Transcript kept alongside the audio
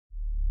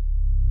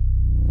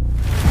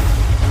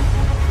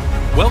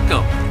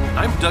Welcome.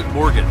 I'm Doug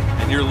Morgan,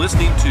 and you're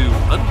listening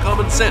to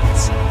Uncommon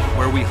Sense,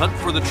 where we hunt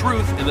for the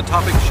truth in the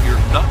topics you're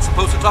not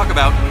supposed to talk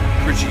about,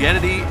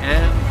 Christianity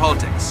and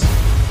politics.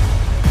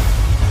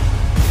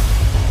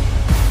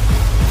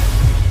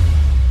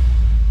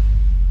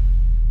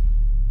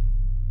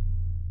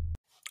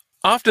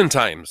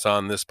 Oftentimes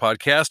on this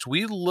podcast,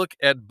 we look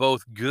at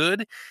both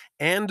good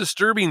and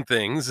disturbing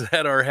things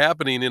that are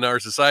happening in our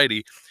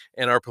society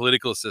and our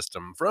political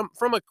system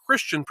from a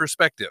Christian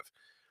perspective.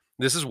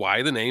 This is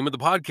why the name of the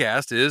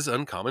podcast is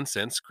Uncommon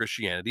Sense,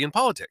 Christianity and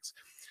Politics.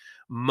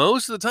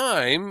 Most of the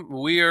time,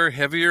 we are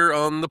heavier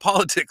on the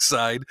politics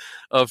side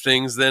of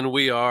things than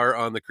we are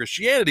on the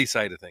Christianity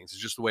side of things.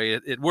 It's just the way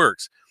it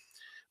works.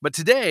 But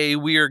today,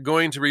 we are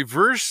going to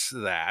reverse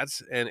that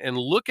and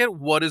look at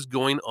what is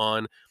going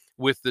on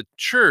with the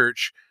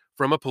church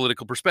from a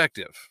political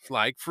perspective.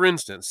 Like, for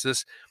instance,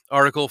 this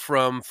article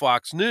from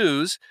Fox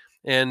News,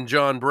 and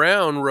John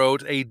Brown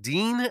wrote, a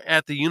dean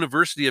at the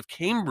University of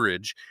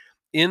Cambridge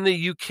in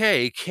the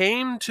UK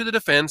came to the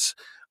defense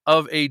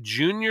of a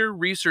junior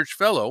research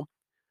fellow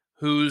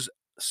whose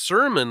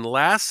sermon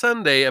last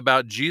Sunday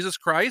about Jesus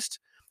Christ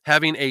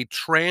having a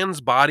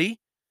trans body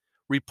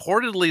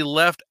reportedly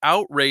left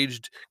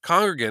outraged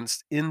congregants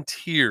in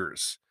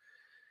tears.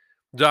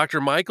 Dr.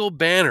 Michael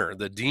Banner,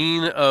 the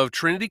dean of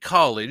Trinity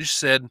College,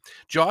 said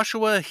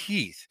Joshua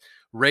Heath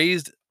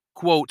raised,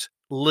 quote,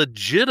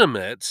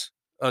 legitimate,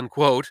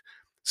 unquote,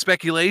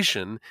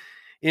 speculation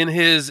in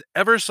his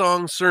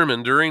Eversong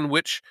sermon, during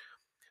which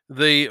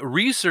the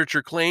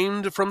researcher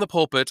claimed from the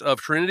pulpit of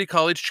Trinity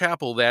College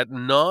Chapel that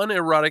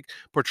non-erotic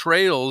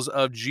portrayals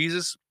of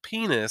Jesus'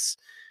 penis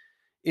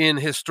in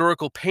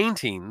historical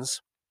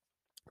paintings,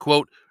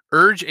 quote,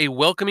 urge a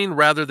welcoming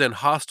rather than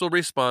hostile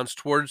response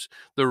towards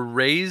the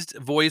raised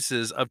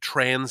voices of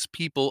trans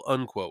people,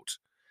 unquote.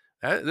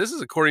 This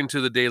is according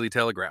to the Daily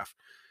Telegraph.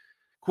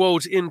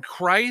 Quote, in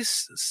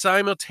Christ's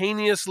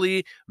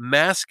simultaneously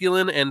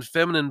masculine and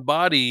feminine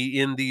body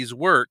in these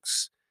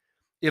works,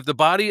 if the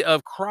body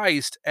of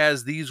Christ,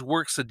 as these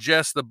works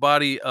suggest the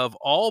body of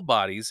all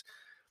bodies,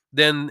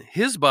 then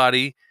his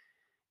body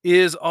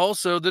is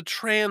also the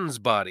trans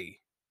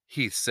body,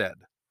 Heath said.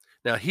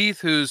 Now,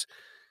 Heath, whose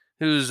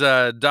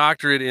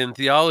doctorate in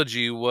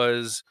theology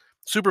was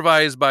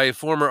supervised by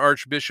former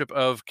Archbishop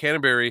of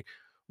Canterbury,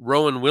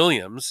 Rowan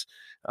Williams,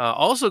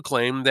 also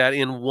claimed that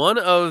in one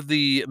of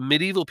the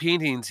medieval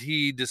paintings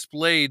he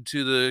displayed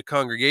to the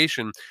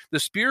congregation, the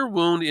spear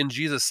wound in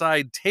Jesus'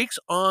 side takes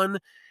on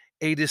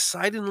a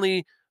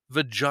decidedly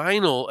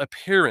vaginal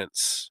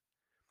appearance.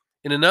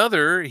 In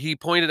another, he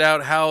pointed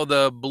out how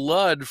the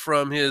blood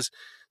from his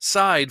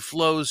side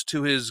flows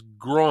to his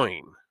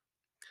groin.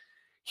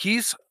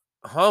 Heath's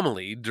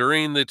homily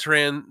during the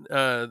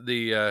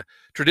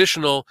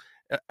traditional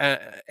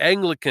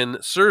Anglican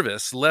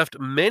service left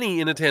many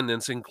in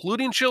attendance,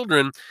 including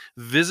children,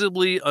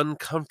 visibly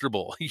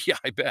uncomfortable. Yeah,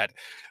 I bet.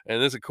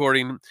 And this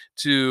according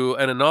to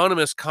an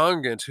anonymous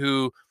congregant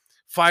who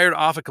fired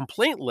off a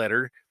complaint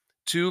letter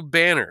to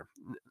Banner.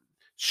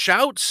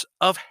 Shouts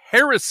of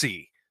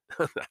heresy,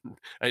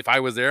 if I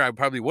was there, I'm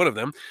probably one of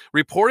them,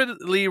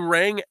 reportedly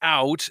rang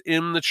out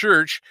in the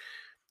church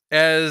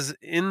as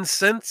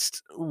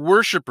incensed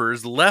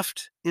worshipers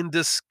left in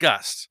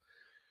disgust.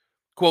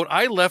 Quote,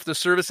 I left the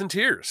service in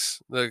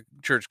tears, the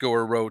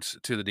churchgoer wrote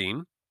to the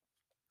dean.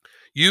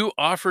 You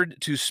offered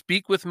to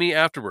speak with me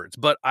afterwards,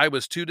 but I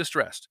was too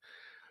distressed.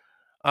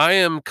 I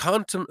am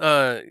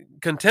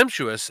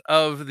contemptuous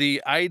of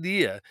the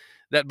idea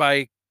that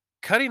by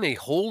cutting a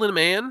hole in a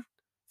man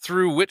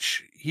through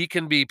which he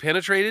can be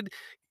penetrated,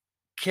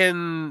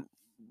 he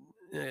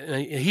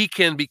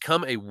can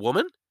become a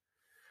woman.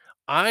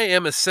 I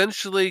am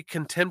essentially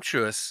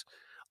contemptuous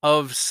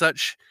of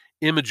such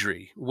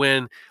imagery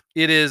when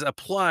it is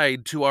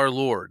applied to our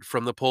Lord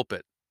from the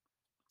pulpit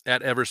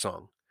at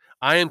Eversong.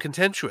 I am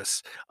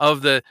contemptuous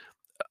of the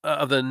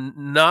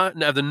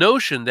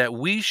notion that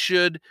we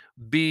should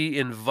be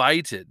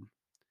invited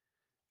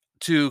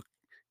to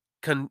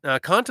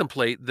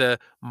contemplate the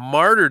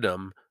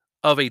martyrdom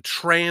of a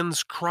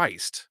trans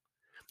Christ,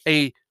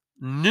 a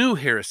new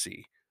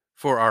heresy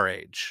for our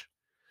age.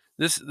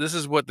 This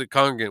is what the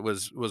congregant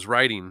was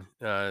writing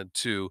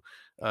to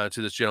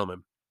this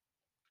gentleman.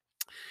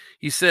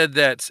 He said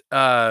that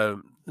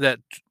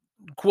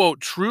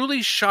quote,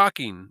 truly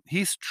shocking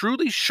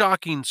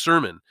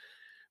sermon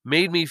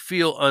made me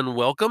feel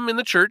unwelcome in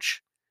the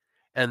church,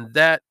 and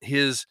that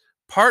his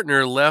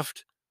partner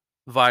left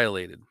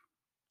violated.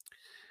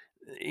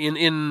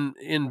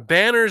 In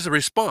Banner's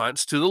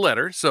response to the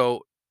letter,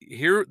 so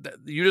here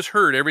you just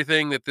heard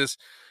everything that this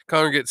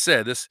congregant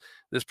said. This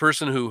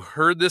person who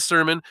heard this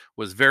sermon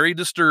was very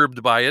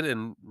disturbed by it,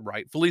 and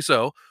rightfully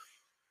so.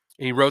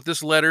 And he wrote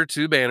this letter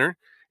to Banner,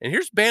 and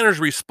here's Banner's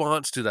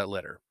response to that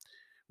letter,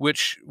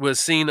 which was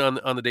seen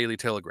on the Daily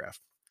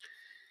Telegraph.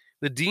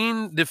 The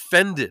dean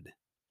defended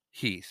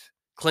Heath,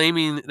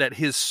 claiming that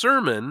his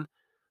sermon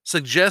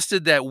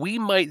suggested that we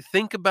might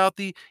think about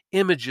the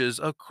images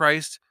of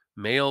Christ's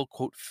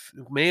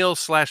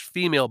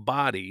male/female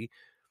body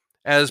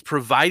as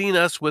providing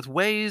us with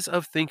ways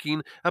of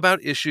thinking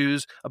about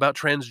issues about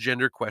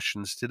transgender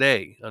questions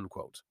today,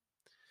 unquote.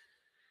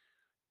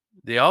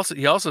 He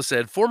also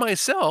said, for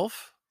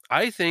myself,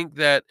 I think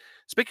that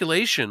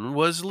speculation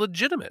was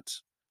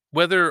legitimate.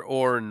 Whether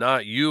or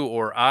not you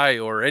or I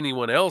or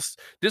anyone else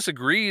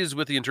disagrees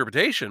with the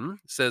interpretation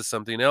says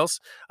something else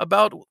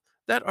about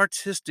that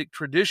artistic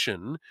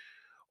tradition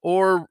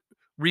or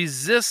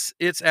resists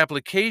its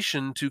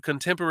application to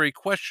contemporary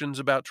questions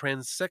about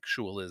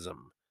transsexualism,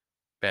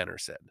 Banner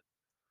said.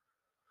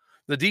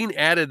 The dean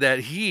added that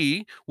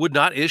he would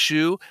not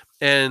issue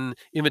an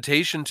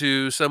invitation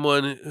to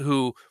someone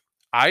who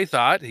I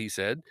thought, he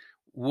said,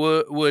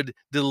 would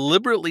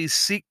deliberately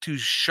seek to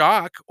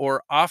shock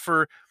or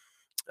offer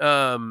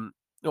um,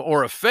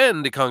 or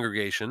offend the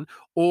congregation,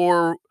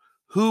 or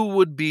who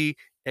would be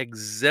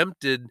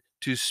exempted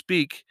to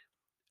speak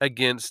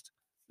against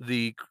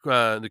the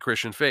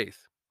Christian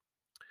faith.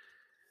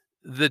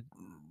 The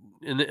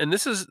and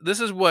this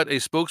is what a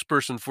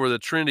spokesperson for the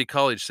Trinity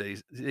College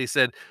says. They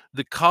said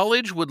the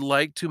college would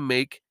like to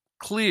make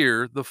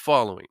clear the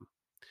following: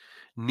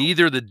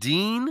 neither the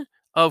dean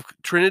of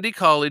Trinity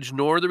College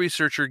nor the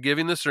researcher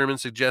giving the sermon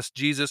suggests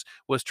Jesus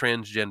was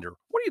transgender.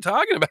 What are you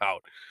talking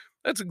about?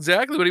 That's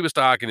exactly what he was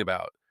talking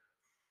about.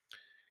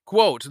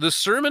 Quote, the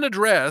sermon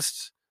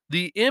addressed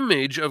the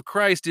image of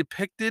Christ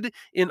depicted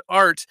in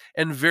art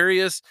and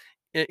various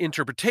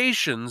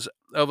interpretations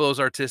of those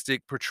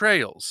artistic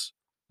portrayals,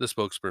 the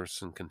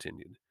spokesperson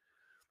continued.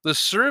 The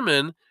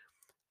sermon's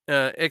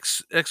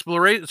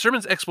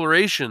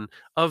exploration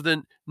of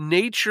the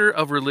nature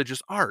of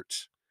religious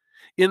art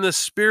in the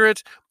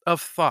spirit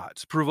of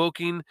thought,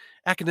 provoking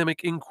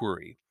academic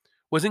inquiry,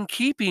 was in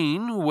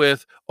keeping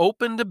with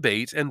open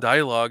debate and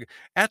dialogue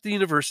at the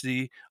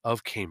University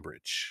of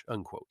Cambridge,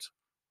 unquote.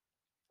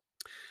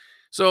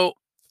 So,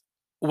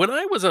 when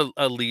I was a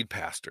lead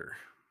pastor,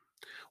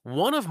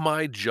 one of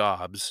my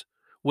jobs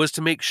was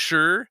to make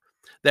sure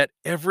that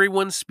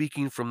everyone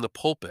speaking from the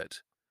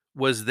pulpit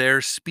was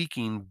there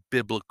speaking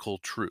biblical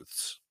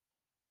truths.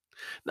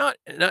 Not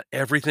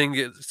everything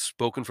is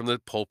spoken from the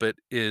pulpit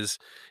is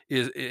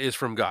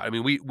from God. I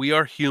mean, we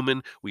are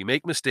human, we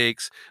make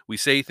mistakes, we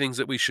say things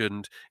that we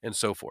shouldn't, and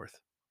so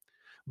forth.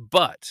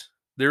 But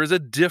there is a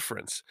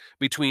difference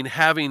between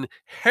having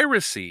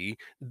heresy,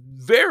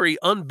 very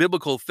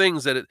unbiblical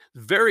things that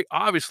very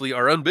obviously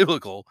are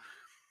unbiblical,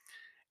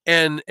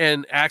 and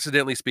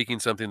accidentally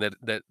speaking something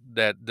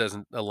that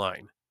doesn't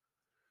align.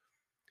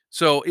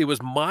 So it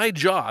was my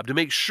job to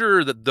make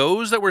sure that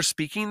those that were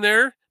speaking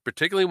there,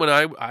 particularly when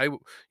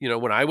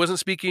when I wasn't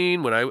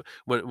speaking, when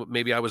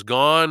maybe I was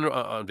gone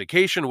on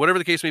vacation, whatever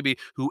the case may be,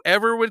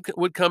 whoever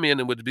would come in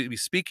and would be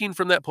speaking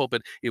from that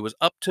pulpit, it was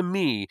up to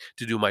me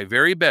to do my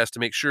very best to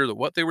make sure that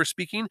what they were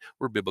speaking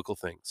were biblical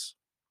things.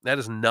 That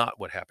is not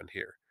what happened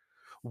here.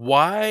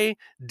 Why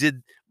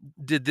did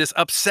this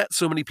upset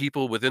so many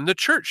people within the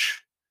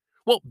church?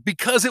 Well,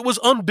 because it was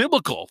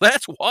unbiblical.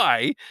 That's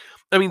why.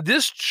 I mean,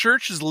 this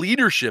church's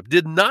leadership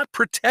did not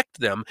protect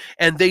them,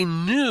 and they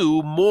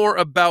knew more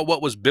about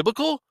what was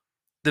biblical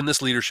than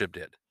this leadership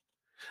did.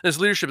 This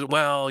leadership,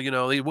 well,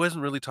 he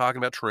wasn't really talking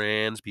about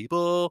trans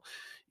people.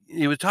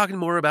 He was talking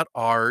more about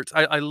art.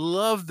 I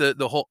love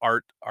the whole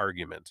art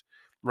argument,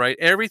 right?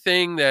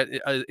 Everything that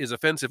is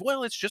offensive,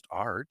 well, it's just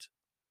art.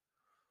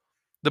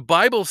 The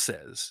Bible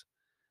says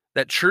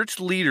that church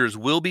leaders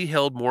will be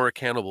held more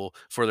accountable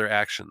for their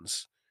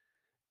actions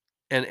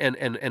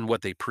and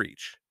what they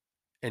preach.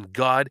 And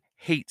God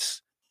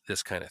hates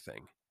this kind of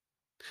thing.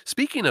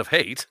 Speaking of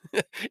hate,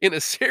 in a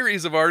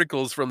series of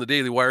articles from the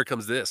Daily Wire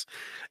comes this.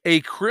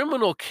 A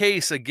criminal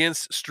case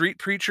against street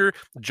preacher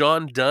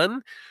John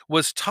Donne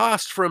was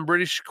tossed from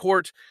British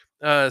court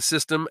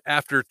system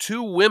after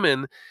two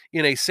women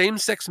in a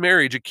same-sex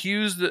marriage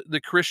accused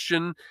the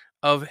Christian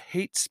of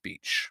hate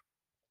speech.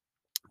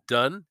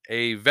 Donne,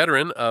 a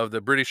veteran of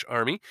the British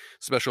Army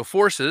Special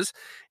Forces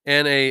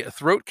and a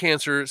throat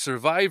cancer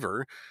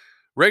survivor,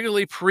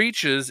 regularly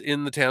preaches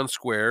in the town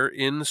square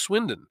in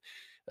Swindon,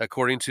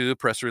 according to the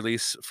press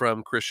release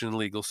from Christian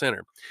Legal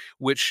Center,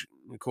 which,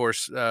 of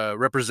course,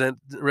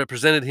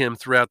 represented him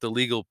throughout the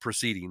legal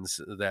proceedings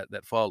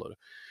that followed.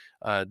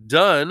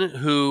 Donne,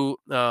 who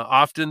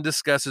often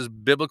discusses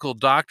biblical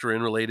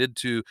doctrine related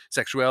to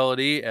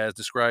sexuality as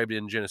described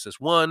in Genesis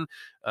 1,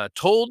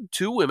 told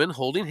two women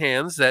holding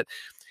hands that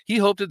he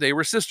hoped that they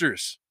were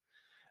sisters.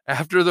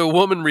 After the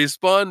woman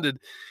responded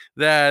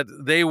that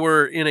they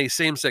were in a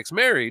same-sex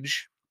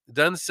marriage,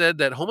 Donne said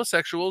that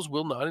homosexuals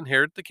will not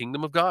inherit the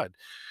kingdom of God,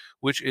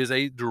 which is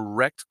a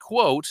direct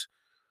quote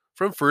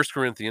from 1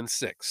 Corinthians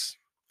 6.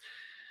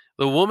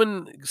 The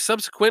woman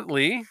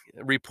subsequently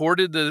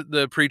reported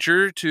the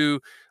preacher to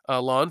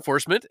law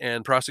enforcement,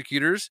 and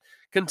prosecutors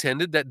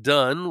contended that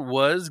Donne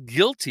was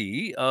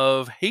guilty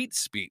of hate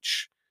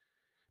speech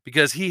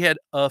because he had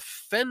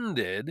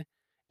offended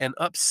and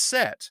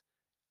upset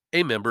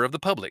a member of the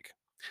public.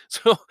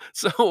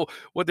 So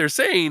what they're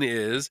saying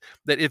is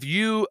that if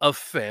you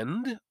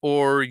offend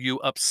or you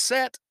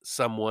upset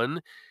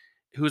someone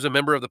who's a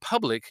member of the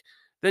public,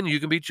 then you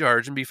can be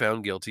charged and be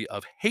found guilty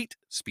of hate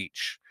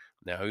speech.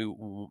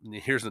 Now,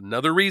 here's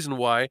another reason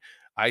why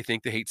I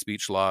think the hate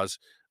speech laws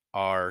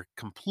are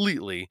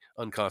completely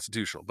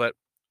unconstitutional, but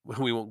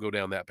we won't go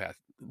down that path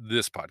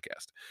this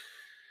podcast.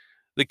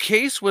 The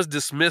case was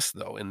dismissed,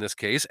 though, in this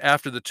case,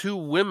 after the two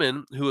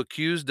women who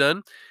accused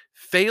Dunn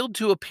failed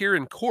to appear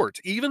in court,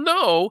 even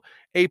though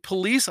a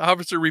police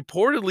officer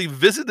reportedly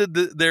visited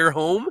their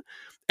home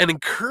and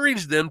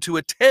encouraged them to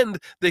attend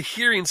the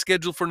hearing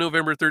scheduled for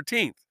November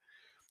 13th.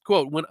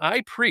 Quote, "When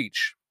I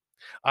preach,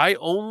 I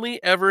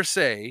only ever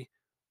say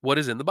what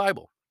is in the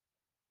Bible.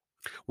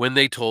 When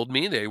they told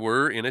me they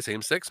were in a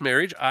same-sex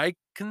marriage, I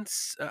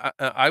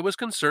was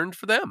concerned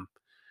for them,"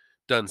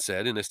 Dunn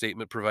said in a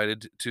statement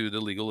provided to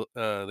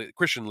the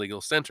Christian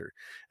Legal Center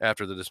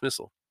after the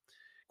dismissal.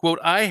 Quote,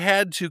 "I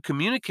had to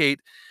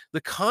communicate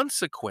the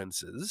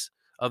consequences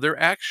of their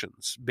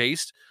actions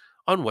based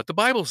on what the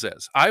Bible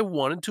says. I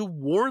wanted to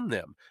warn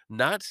them,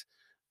 not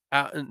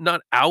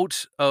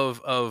out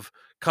of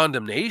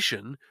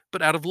condemnation,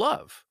 but out of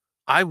love.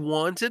 I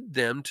wanted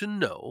them to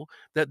know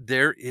that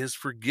there is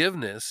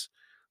forgiveness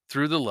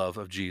through the love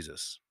of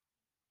Jesus."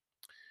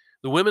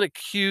 The women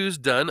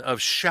accused Dunn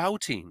of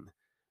shouting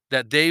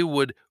that they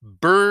would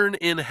burn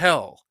in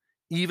hell,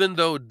 even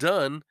though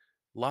Dunn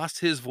lost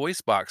his voice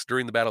box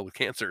during the battle with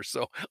cancer.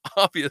 So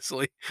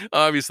obviously,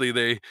 obviously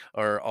they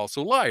are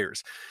also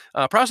liars.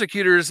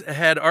 Prosecutors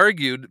had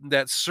argued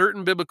that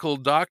certain biblical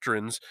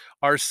doctrines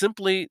are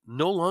simply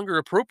no longer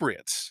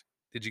appropriate.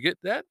 Did you get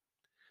that?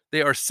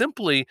 They are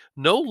simply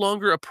no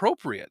longer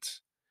appropriate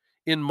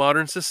in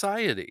modern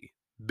society.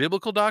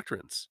 Biblical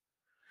doctrines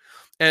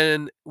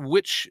and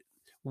which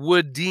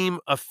would deem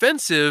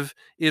offensive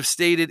if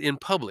stated in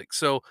public.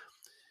 So,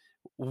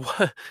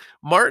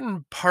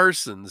 Martin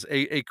Parsons,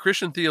 a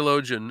Christian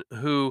theologian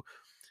who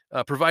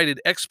provided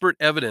expert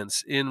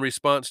evidence in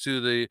response to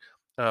the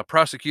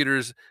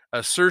prosecutor's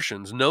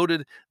assertions,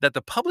 noted that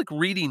the public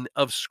reading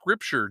of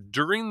Scripture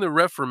during the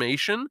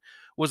Reformation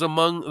was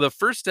among the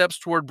first steps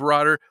toward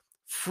broader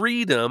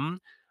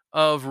freedom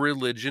of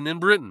religion in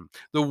Britain.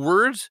 The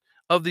words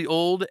of the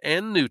Old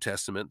and New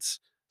Testaments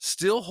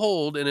still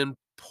hold an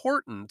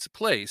important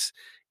place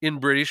in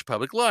British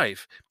public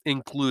life,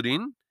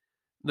 including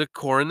the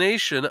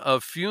coronation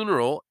of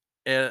funeral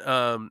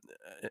and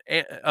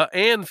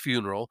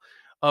funeral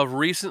of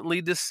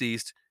recently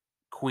deceased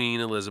Queen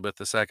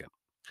Elizabeth II.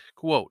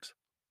 Quote,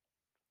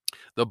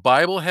 "The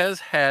Bible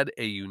has had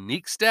a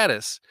unique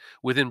status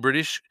within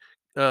British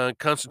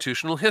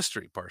constitutional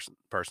history,"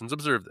 Parsons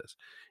observed this.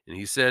 And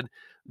he said,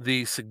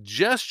 "The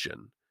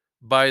suggestion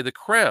by the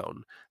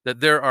Crown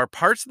that there are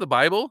parts of the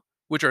Bible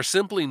which are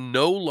simply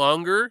no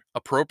longer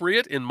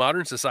appropriate in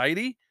modern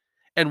society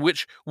and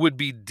which would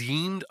be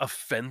deemed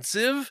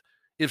offensive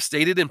if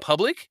stated in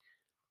public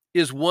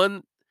is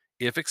one,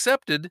 if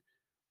accepted,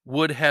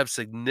 would have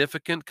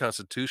significant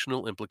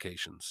constitutional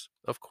implications."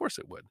 Of course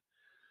it would.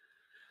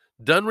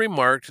 Dunn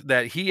remarked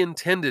that he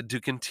intended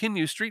to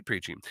continue street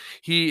preaching.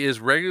 He is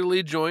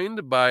regularly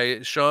joined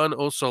by Sean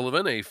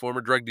O'Sullivan, a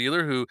former drug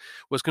dealer who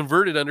was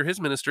converted under his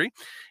ministry,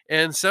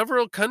 and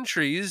several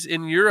countries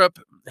in Europe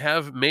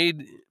have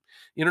made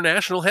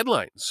international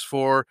headlines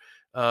for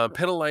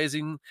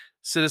penalizing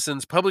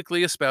citizens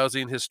publicly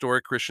espousing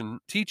historic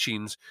Christian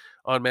teachings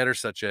on matters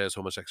such as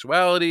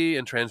homosexuality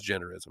and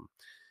transgenderism.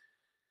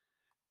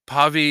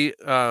 Pavi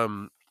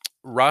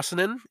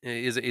Roussinen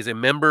is a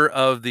member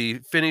of the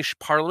Finnish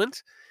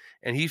parliament,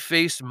 and he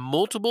faced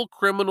multiple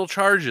criminal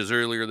charges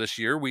earlier this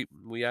year.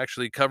 We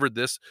actually covered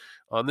this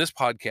on this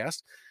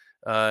podcast,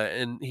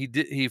 and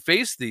he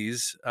faced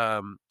these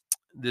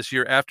this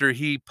year after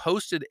he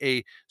posted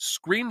a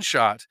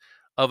screenshot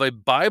of a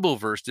Bible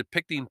verse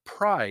depicting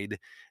pride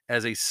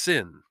as a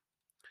sin.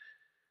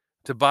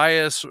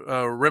 Tobias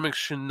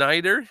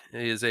Remschneider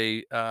is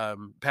a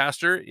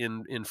pastor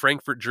in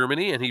Frankfurt,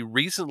 Germany, and he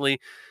recently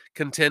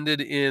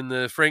contended in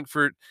the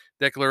Frankfurt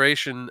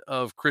Declaration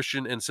of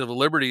Christian and Civil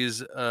Liberties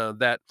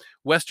that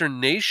Western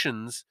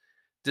nations'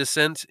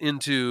 descent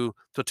into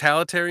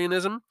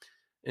totalitarianism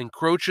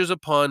encroaches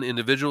upon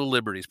individual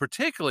liberties,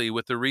 particularly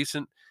with the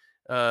recent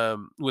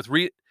to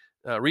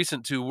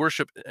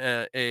worship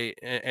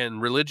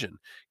and religion.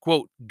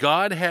 Quote,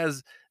 "God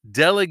has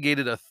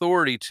delegated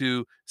authority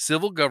to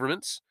civil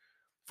governments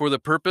for the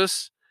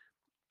purpose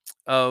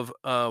of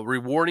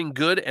rewarding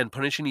good and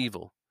punishing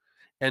evil,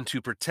 and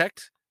to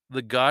protect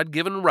the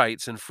God-given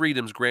rights and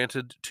freedoms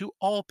granted to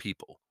all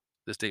people."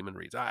 The statement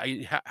reads.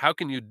 How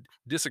can you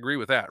disagree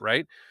with that,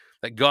 right?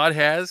 That God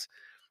has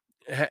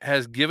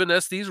given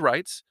us these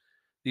rights.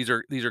 These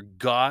are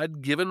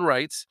God-given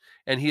rights,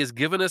 and He has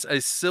given us a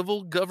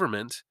civil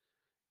government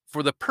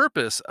for the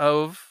purpose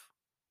of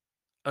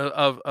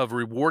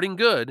rewarding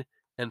good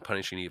and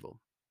punishing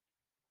evil.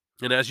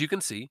 And as you can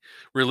see,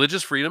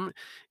 religious freedom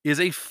is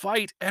a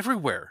fight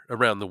everywhere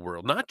around the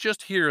world, not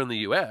just here in the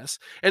U.S.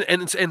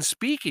 And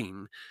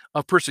speaking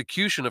of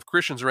persecution of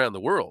Christians around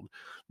the world,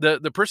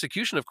 the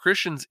persecution of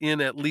Christians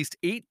in at least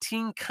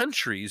 18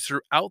 countries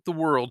throughout the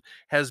world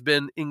has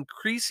been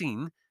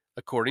increasing,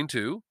 according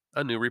to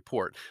a new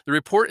report. The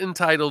report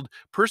entitled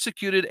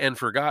 "Persecuted and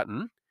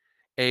Forgotten: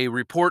 A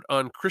report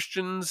on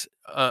Christians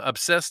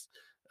oppressed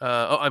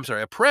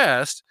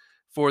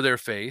for their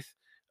faith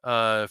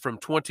from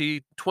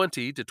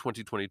 2020 to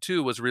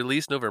 2022 was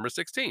released November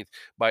 16th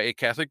by a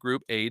Catholic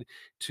group, Aid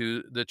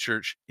to the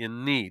Church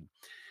in Need.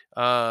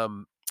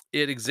 Um,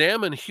 it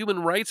examined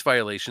human rights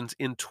violations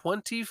in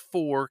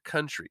 24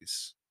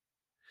 countries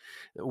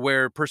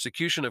where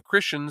persecution of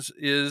Christians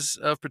is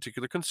of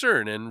particular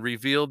concern, and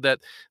revealed that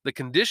the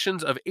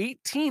conditions of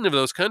 18 of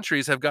those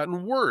countries have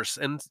gotten worse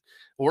and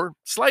or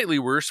slightly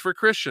worse for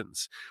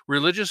Christians.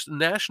 Religious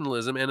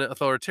nationalism and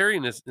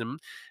authoritarianism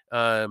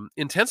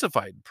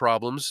intensified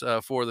problems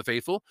for the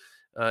faithful,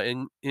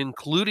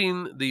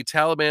 including the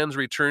Taliban's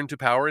return to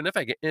power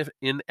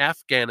in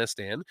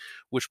Afghanistan,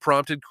 which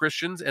prompted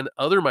Christians and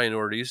other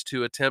minorities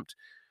to attempt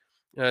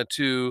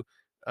to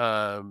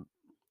um,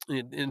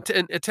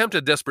 attempt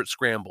a desperate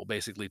scramble,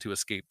 basically, to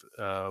escape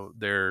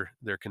their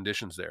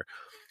conditions there.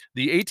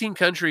 The 18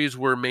 countries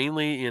were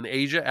mainly in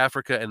Asia,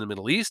 Africa, and the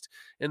Middle East,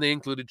 and they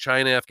included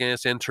China,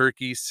 Afghanistan,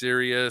 Turkey,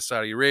 Syria,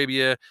 Saudi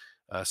Arabia,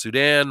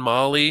 Sudan,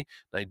 Mali,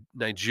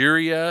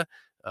 Nigeria,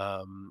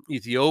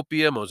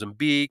 Ethiopia,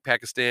 Mozambique,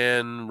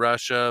 Pakistan,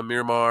 Russia,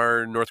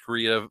 Myanmar, North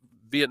Korea,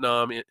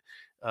 Vietnam,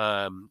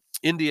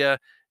 India,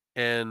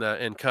 and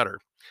Qatar.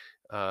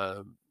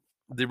 Uh,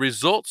 the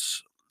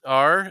results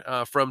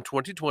are from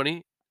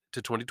 2020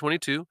 to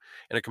 2022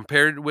 and are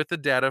compared with the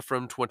data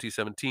from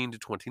 2017 to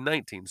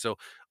 2019. So,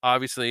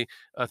 obviously,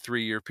 a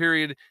 3-year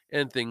period,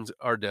 and things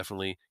are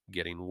definitely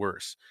getting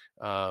worse.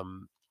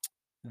 Um,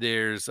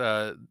 there's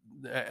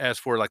as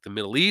for like the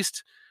Middle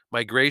East,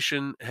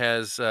 migration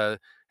has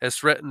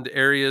threatened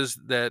areas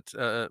that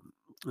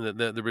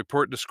the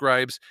report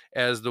describes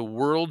as the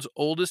world's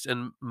oldest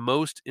and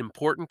most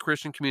important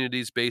Christian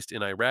communities based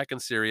in Iraq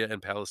and Syria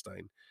and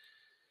Palestine.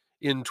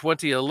 In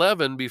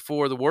 2011,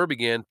 before the war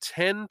began,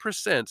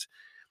 10%,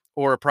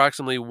 or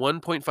approximately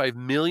 1.5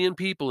 million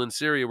people in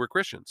Syria, were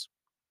Christians.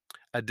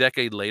 A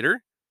decade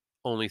later,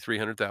 only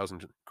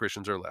 300,000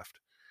 Christians are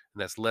left,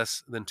 and that's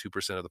less than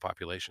 2% of the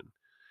population.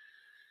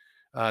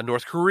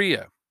 North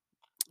Korea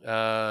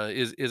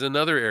is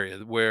another area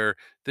where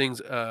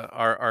things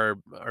are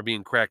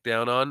being cracked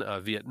down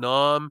on.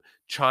 Vietnam,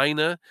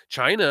 China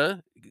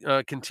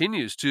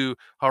continues to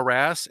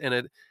harass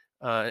and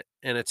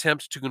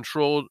attempt to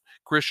control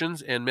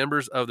Christians and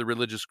members of the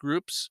religious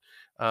groups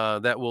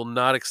that will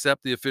not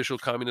accept the official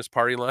Communist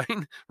Party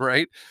line,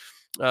 right?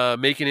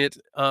 Making it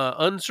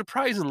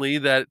unsurprisingly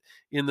that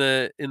in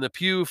the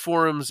Pew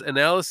Forum's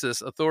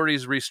analysis,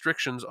 authorities'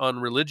 restrictions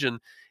on religion,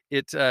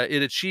 it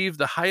achieved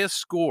the highest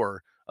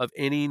score of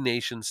any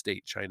nation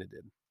state. China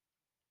did.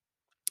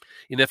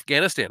 In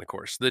Afghanistan, of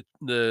course,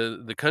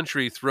 the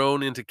country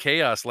thrown into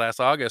chaos last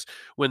August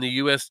when the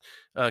U.S.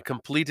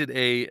 Completed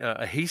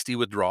a hasty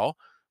withdrawal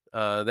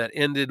that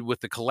ended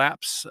with the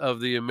collapse of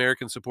the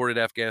American-supported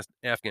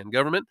Afghan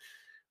government.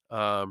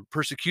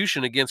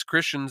 Persecution against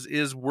Christians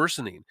is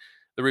worsening.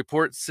 The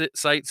report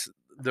cites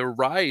the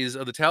rise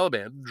of the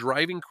Taliban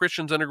driving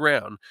Christians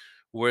underground,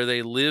 where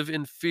they live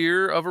in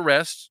fear of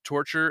arrest,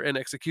 torture, and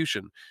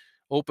execution.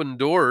 Open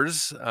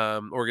Doors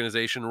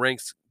organization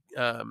ranks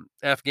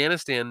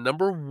Afghanistan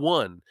number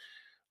one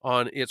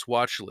on its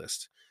watch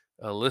list,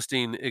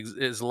 listing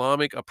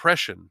Islamic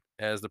oppression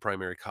as the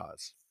primary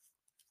cause.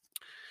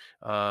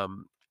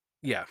 Um,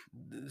 yeah,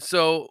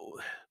 so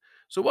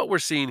what we're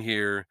seeing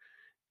here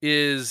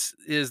is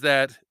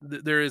that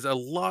there is a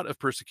lot of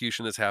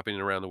persecution that's happening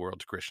around the world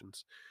to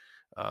Christians.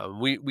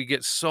 We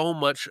get so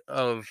much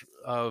of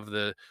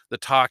the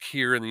talk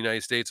here in the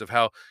United States of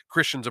how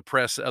Christians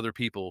oppress other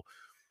people.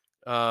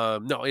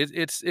 No,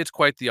 it's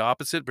quite the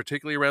opposite,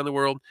 particularly around the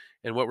world.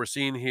 And what we're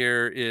seeing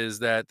here is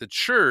that the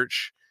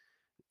church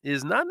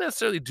is not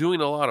necessarily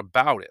doing a lot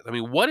about it. I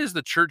mean, what is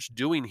the church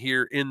doing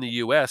here in the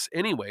U.S.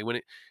 anyway?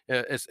 When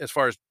as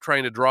far as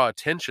trying to draw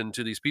attention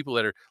to these people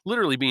that are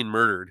literally being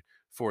murdered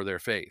for their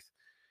faith.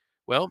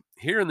 Well,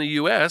 here in the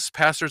U.S.,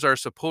 pastors are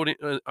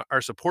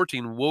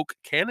supporting woke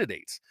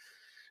candidates.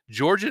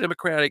 Georgia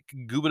Democratic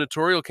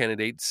gubernatorial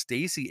candidate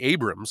Stacey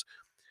Abrams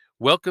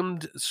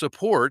welcomed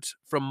support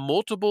from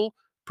multiple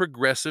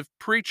progressive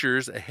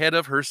preachers ahead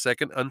of her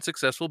second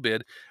unsuccessful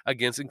bid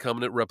against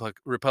incumbent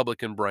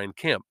Republican Brian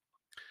Kemp.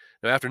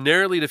 Now, after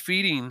narrowly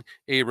defeating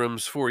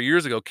Abrams 4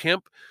 years ago,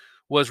 Kemp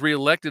was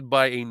reelected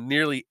by a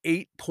nearly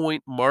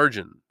 8-point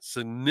margin,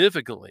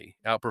 significantly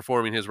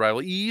outperforming his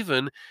rival,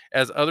 even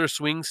as other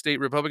swing state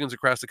Republicans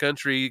across the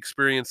country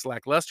experienced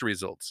lackluster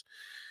results.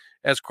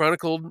 As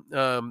chronicled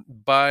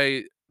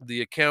by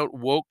the account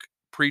Woke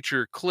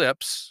Preacher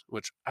Clips,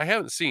 which I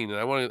haven't seen, and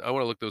I want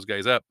to look those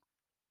guys up.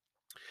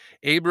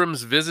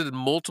 Abrams visited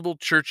multiple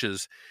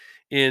churches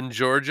in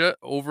Georgia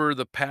over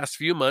the past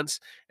few months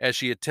as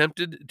she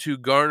attempted to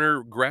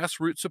garner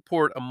grassroots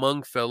support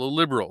among fellow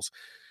liberals,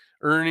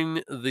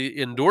 earning the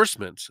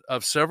endorsement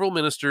of several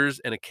ministers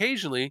and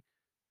occasionally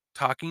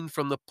talking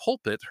from the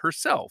pulpit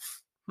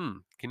herself.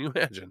 Can you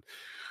imagine?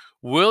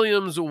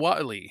 Williams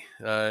Watley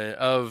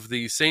of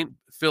the St.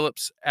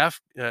 Philip's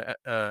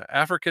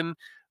African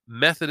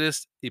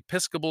Methodist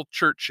Episcopal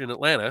Church in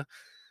Atlanta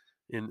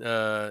In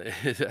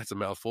that's a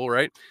mouthful,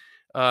 right?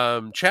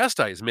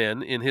 Chastise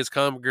men in his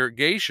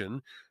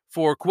congregation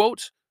for,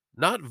 quote,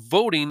 not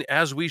voting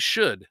as we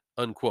should,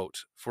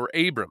 unquote, for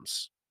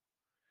Abrams.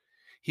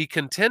 He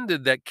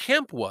contended that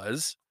Kemp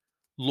was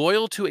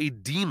loyal to a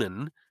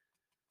demon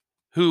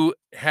who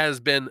has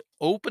been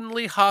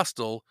openly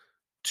hostile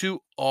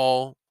to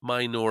all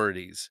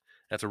minorities.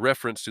 That's a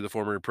reference to the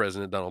former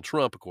President Donald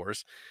Trump, of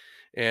course,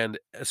 and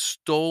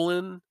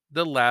stolen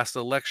the last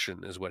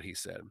election, is what he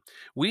said.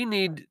 We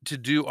need to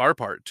do our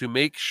part to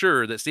make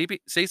sure that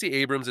Stacey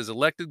Abrams is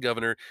elected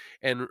governor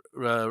and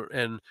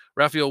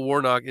Raphael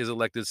Warnock is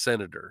elected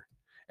senator.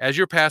 As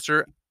your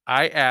pastor,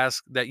 I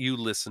ask that you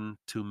listen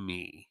to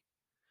me.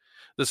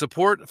 The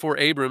support for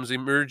Abrams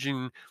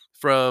emerging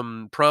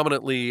from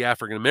prominently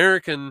African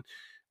American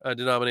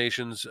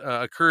denominations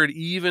occurred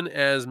even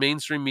as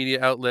mainstream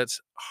media outlets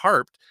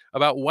harped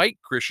about white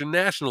Christian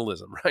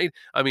nationalism, right?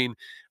 I mean,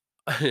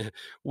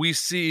 we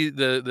see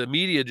the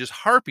media just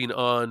harping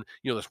on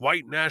this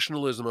white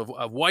nationalism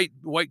of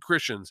white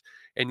Christians,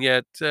 and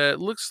yet it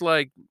looks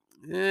like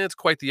it's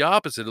quite the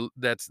opposite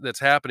that's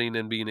happening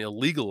and being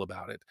illegal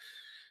about it.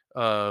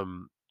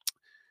 Um,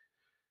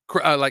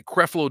 like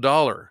Creflo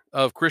Dollar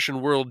of Christian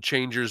World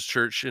Changers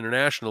Church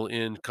International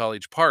in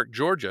College Park,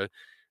 Georgia,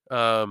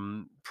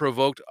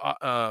 provoked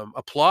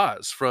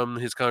applause from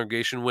his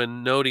congregation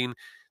when noting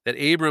that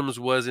Abrams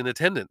was in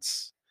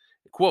attendance.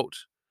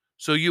 Quote,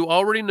 so you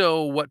already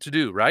know what to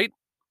do, right?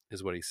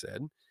 Is what he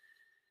said.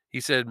 He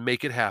said,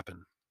 make it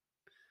happen.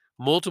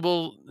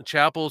 Multiple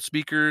chapel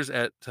speakers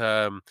at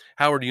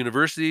Howard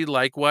University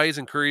likewise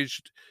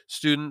encouraged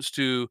students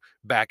to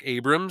back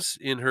Abrams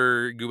in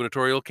her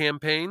gubernatorial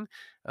campaign.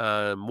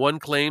 One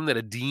claimed that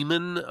a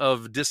demon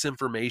of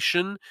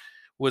disinformation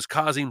was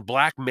causing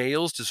black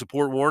males to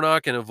support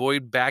Warnock and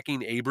avoid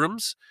backing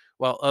Abrams,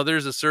 while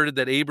others asserted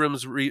that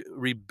Abrams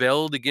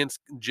rebelled against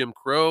Jim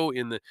Crow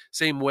in the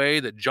same way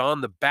that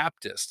John the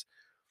Baptist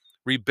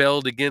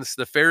rebelled against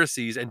the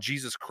Pharisees and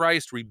Jesus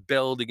Christ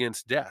rebelled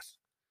against death.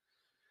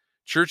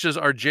 Churches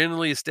are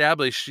generally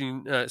established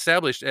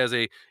as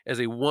a a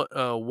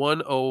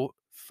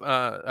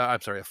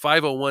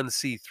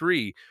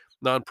 501c3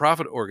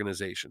 nonprofit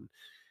organization,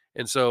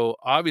 and so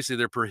obviously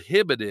they're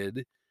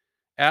prohibited,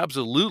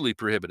 absolutely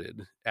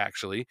prohibited,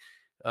 actually,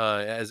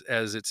 as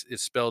it's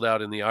spelled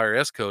out in the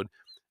IRS code,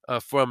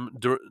 from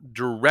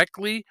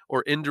directly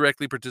or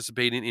indirectly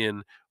participating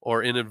in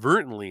or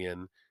inadvertently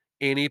in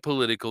any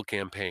political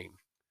campaign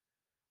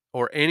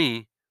or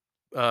any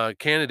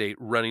candidate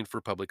running for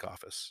public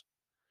office.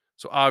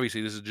 So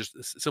obviously, this is just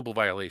a simple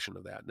violation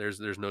of that. There's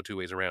no two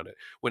ways around it.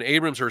 When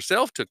Abrams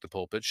herself took the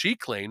pulpit, she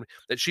claimed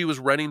that she was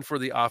running for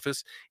the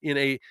office in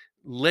a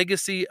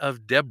legacy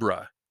of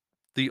Deborah,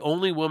 the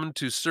only woman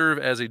to serve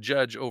as a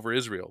judge over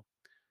Israel.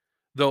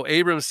 Though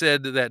Abrams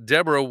said that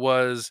Deborah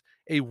was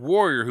a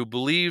warrior who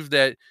believed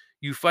that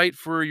you fight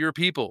for your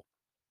people.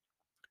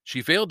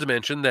 She failed to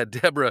mention that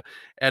Deborah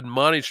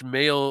admonished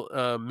male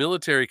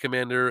military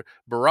commander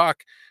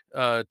Barak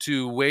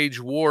to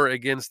wage war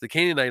against the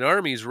Canaanite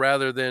armies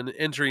rather than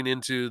entering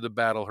into the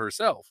battle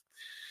herself.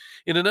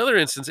 In another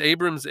instance,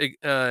 Abrams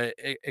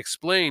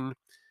explained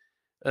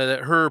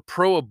that her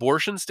pro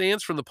abortion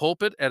stance from the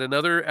pulpit at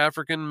another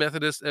African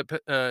Methodist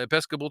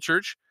Episcopal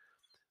church,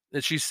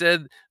 that she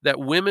said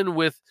that women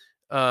with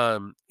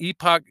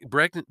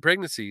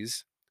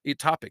pregnancies,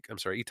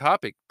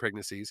 ectopic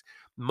pregnancies,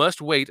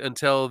 must wait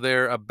until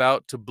they're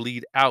about to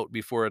bleed out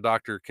before a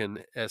doctor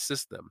can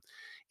assist them.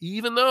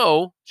 Even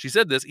though, she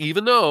said this,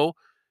 even though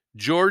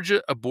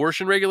Georgia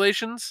abortion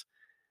regulations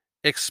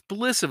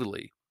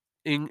explicitly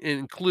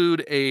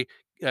include a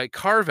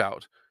carve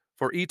out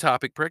for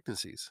ectopic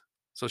pregnancies.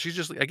 So she's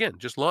just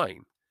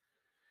lying.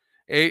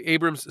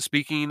 Abrams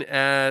speaking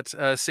at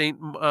St.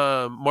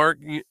 Mark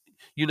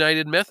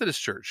United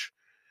Methodist Church,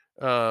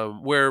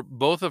 where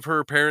both of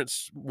her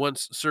parents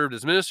once served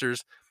as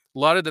ministers,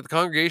 lauded that the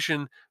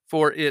congregation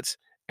for its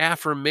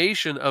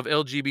affirmation of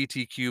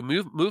LGBTQ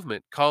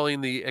movement,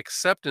 calling the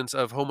acceptance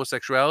of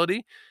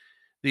homosexuality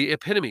the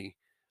epitome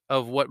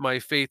of what my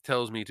faith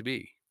tells me to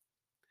be.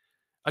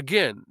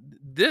 Again,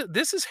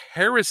 this is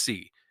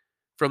heresy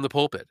from the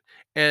pulpit,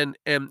 and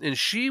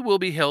she will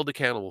be held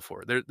accountable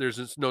for it. There's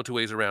just no two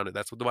ways around it.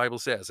 That's what the Bible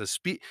says.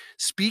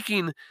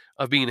 Speaking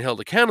of being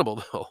held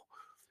accountable, though,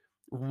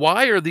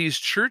 why are these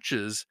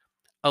churches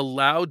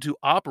allowed to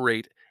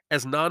operate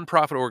as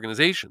nonprofit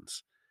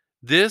organizations?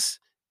 This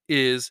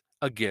is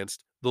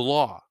against the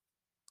law.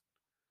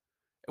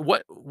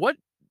 What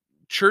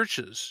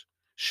churches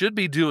should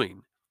be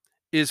doing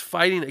is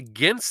fighting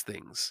against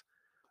things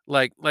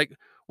like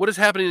what is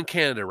happening in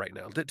Canada right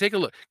now. Take a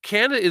look.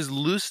 Canada is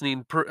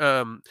loosening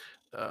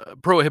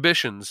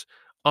prohibitions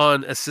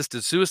on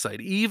assisted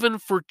suicide, even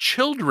for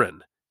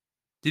children.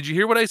 Did you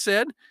hear what I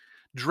said?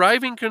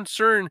 Driving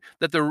concern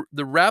that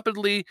the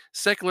rapidly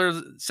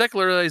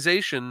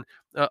secularization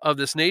of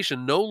this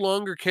nation no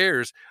longer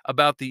cares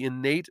about the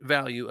innate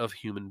value of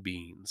human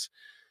beings.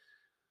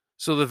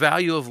 So the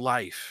value of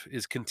life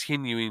is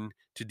continuing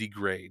to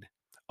degrade.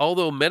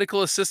 Although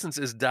medical assistance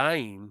is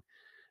dying,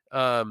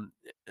 um,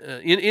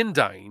 in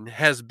dying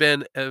has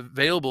been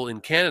available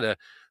in Canada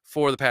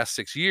for the past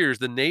 6 years.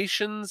 The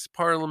nation's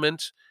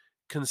parliament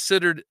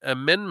considered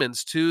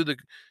amendments to the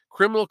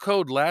criminal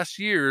code last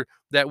year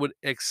that would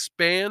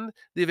expand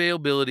the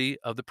availability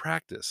of the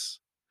practice.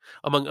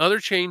 Among other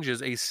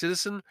changes, a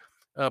citizen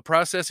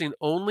processing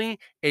only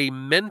a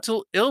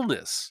mental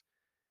illness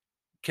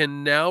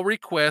can now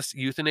request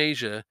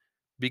euthanasia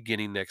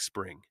beginning next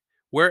spring.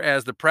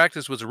 Whereas the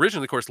practice was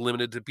originally, of course,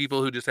 limited to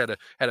people who just had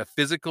a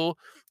physical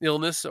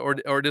illness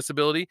or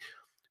disability.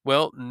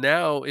 Well,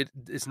 now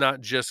it's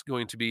not just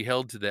going to be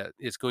held to that;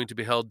 it's going to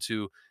be held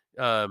to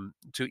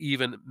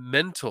even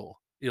mental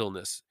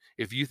illness.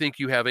 If you think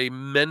you have a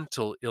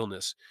mental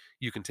illness,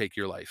 you can take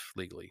your life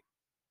legally.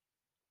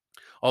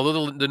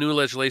 Although the new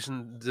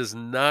legislation does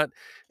not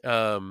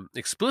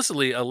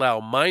explicitly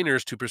allow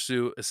minors to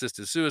pursue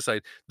assisted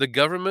suicide, the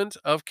government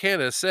of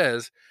Canada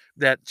says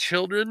that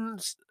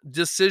children's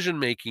decision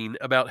making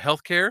about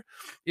healthcare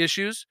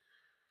issues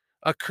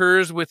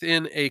occurs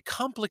within a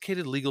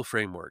complicated legal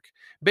framework.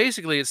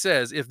 Basically, it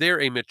says if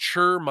they're a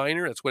mature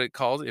minor, that's what it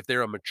calls. If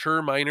they're a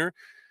mature minor,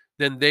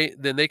 then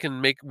they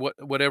can make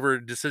whatever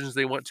decisions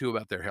they want to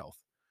about their health.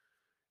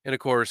 And of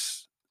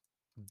course,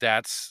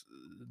 that's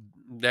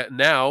that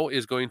now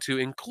is going to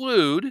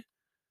include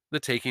the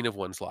taking of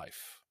one's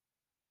life.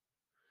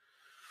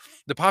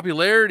 The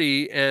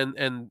popularity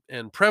and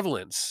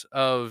prevalence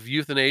of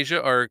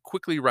euthanasia are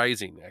quickly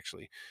rising,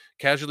 actually.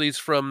 Casualties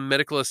from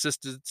medical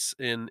assistance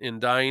in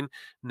dying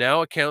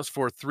now accounts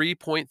for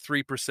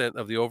 3.3%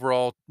 of the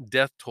overall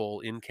death toll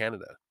in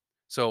Canada.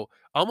 So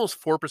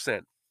almost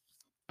 4%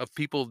 of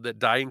people that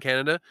die in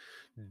Canada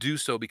do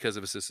so because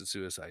of assisted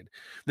suicide.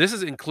 This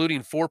is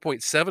including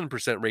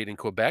 4.7% rate in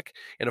Quebec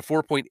and a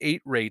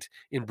 4.8 rate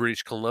in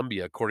British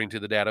Columbia, according to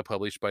the data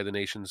published by the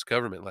nation's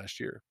government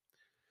last year.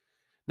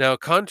 Now,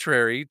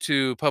 contrary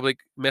to public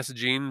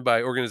messaging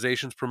by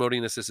organizations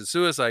promoting assisted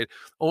suicide,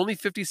 only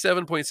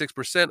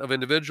 57.6% of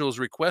individuals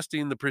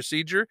requesting the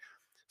procedure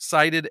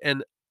cited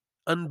an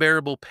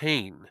unbearable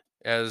pain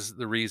as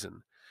the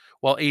reason,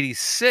 while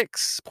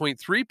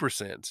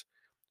 86.3%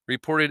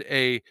 reported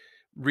a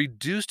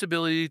reduced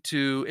ability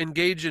to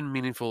engage in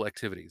meaningful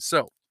activities.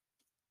 So,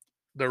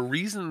 the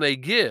reason they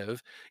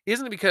give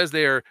isn't because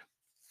they're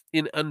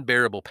in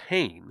unbearable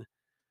pain,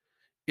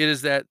 it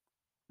is that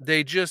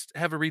they just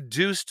have a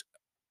reduced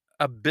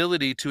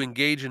ability to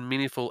engage in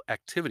meaningful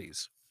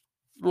activities.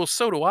 Well,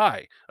 so do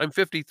I. I'm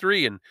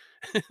 53 and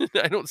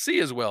I don't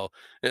see as well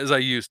as I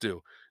used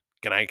to.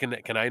 Can I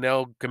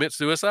now commit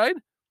suicide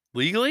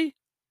legally?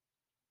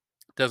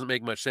 Doesn't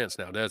make much sense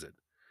now, does it?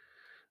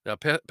 Now,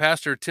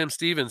 Pastor Tim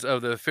Stevens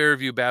of the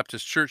Fairview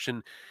Baptist Church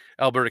in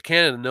Alberta,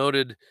 Canada,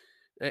 noted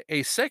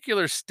a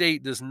secular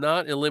state does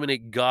not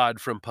eliminate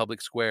God from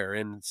public square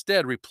and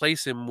instead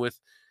replace him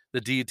with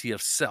the deity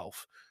of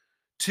self.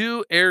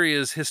 Two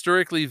areas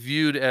historically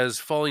viewed as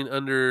falling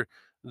under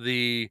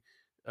the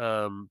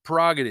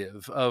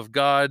prerogative of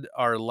God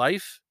are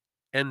life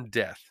and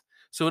death.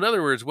 So, in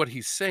other words, what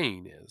he's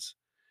saying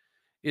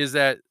is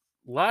that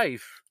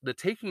life, the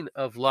taking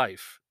of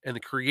life and the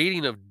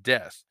creating of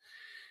death,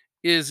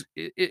 is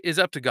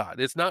up to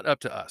God. It's not up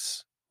to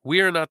us.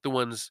 We are not the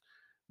ones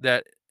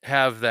that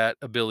have that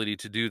ability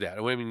to do that.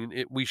 I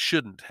mean, we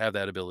shouldn't have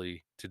that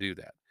ability to do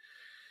that.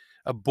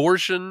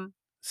 Abortion,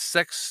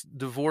 sex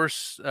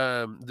divorce,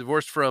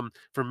 divorce from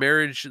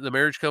marriage, the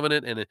marriage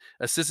covenant, and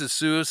assisted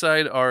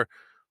suicide are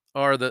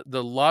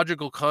the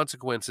logical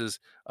consequences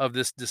of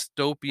this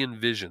dystopian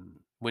vision.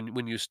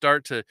 When you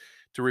start to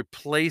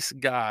replace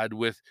God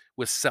with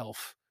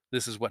self,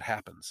 this is what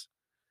happens.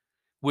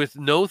 With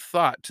no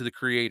thought to the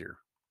creator.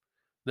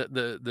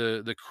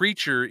 The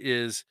creature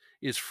is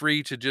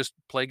free to just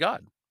play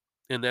God.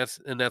 And that's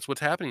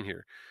what's happening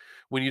here.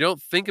 When you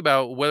don't think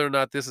about whether or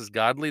not this is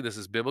godly, this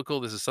is biblical,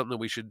 this is something that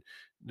we should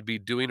be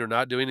doing or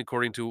not doing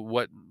according to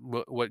what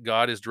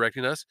God is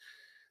directing us,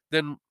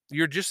 then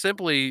you're just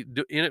simply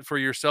in it for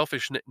your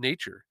selfish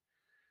nature,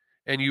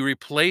 and you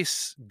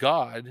replace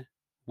God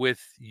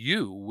with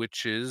you,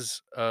 which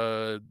is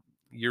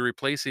you're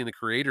replacing the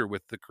creator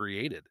with the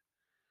created.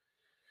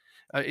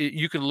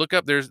 You can look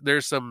up.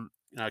 There's some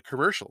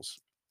commercials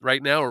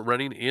right now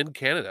running in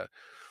Canada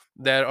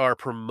that are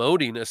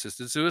promoting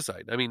assisted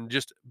suicide. I mean,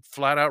 just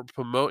flat out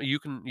promote. You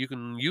can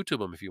YouTube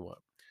them if you want,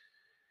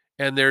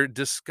 and they're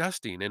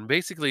disgusting. And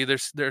basically,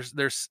 there's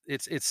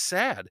it's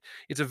sad.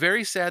 It's a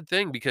very sad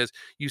thing because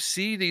you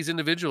see these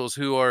individuals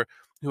who are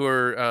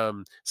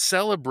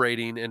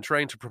celebrating and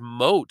trying to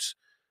promote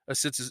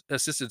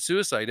assisted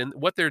suicide, and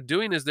what they're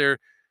doing is they're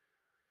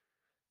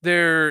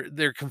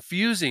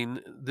confusing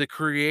the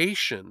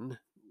creation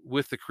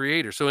with the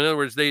creator. So in other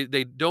words, they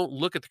don't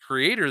look at the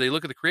creator, they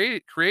look at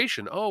the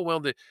creation. Oh,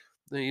 well,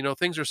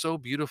 things are so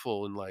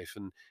beautiful in life,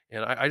 and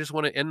I just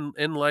want to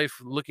end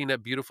life looking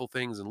at beautiful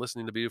things and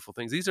listening to beautiful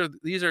things. These are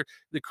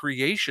the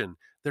creation.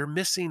 They're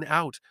missing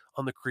out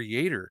on the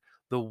creator,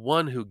 the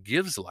one who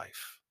gives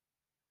life.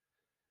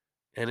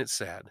 And it's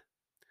sad.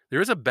 There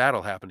is a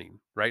battle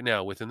happening right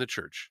now within the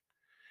church.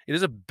 It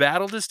is a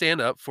battle to stand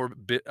up for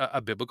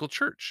a biblical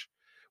church.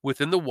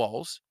 within the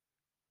walls,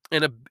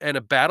 and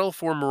a battle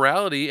for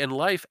morality and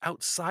life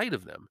outside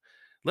of them.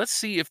 Let's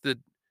see if the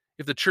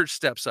church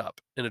steps up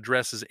and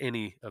addresses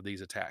any of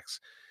these attacks.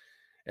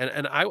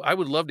 And I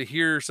would love to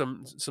hear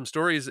some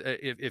stories,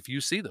 if you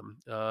see them.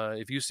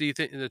 If you see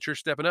the church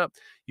stepping up,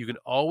 you can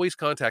always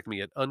contact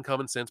me at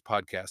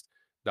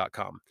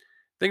uncommonsensepodcast.com.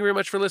 Thank you very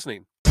much for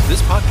listening.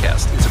 This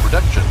podcast is a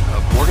production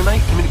of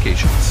Morganite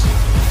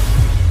Communications.